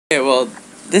Okay, well,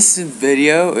 this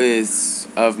video is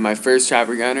of my first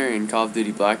chopper gunner in Call of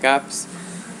Duty Black Ops.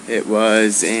 It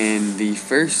was in the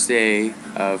first day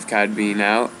of COD being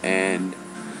out, and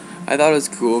I thought it was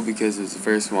cool because it was the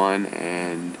first one,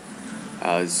 and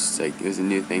I was just like, it was a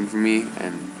new thing for me,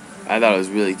 and I thought it was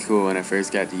really cool when I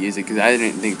first got to use it because I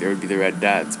didn't think there would be the red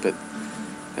dots, but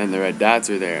then the red dots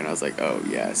were there, and I was like, oh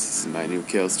yes, this is my new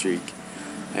kill streak,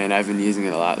 and I've been using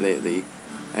it a lot lately.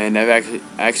 And I've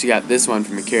actually got this one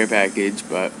from a care package,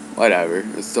 but whatever.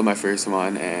 It's still my first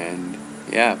one, and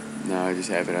yeah, now I just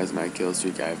have it as my kill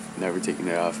streak. I've never taken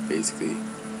it off basically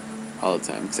all the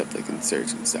time, except like in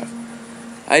search and stuff.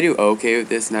 I do okay with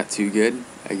this, not too good.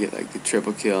 I get like a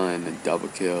triple kill and a double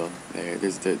kill.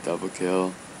 There's the double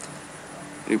kill.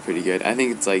 I do pretty good. I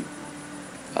think it's like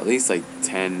at least like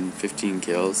 10, 15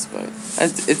 kills, but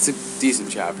it's a decent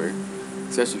chopper,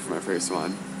 especially for my first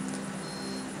one.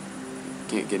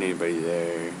 Can't get anybody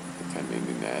there. It kind of made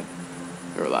me mad.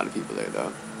 There were a lot of people there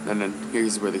though. And then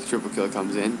here's where the triple kill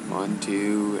comes in. 1,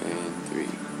 2, and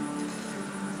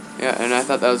 3. Yeah, and I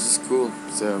thought that was just cool.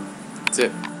 So that's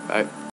it. Bye.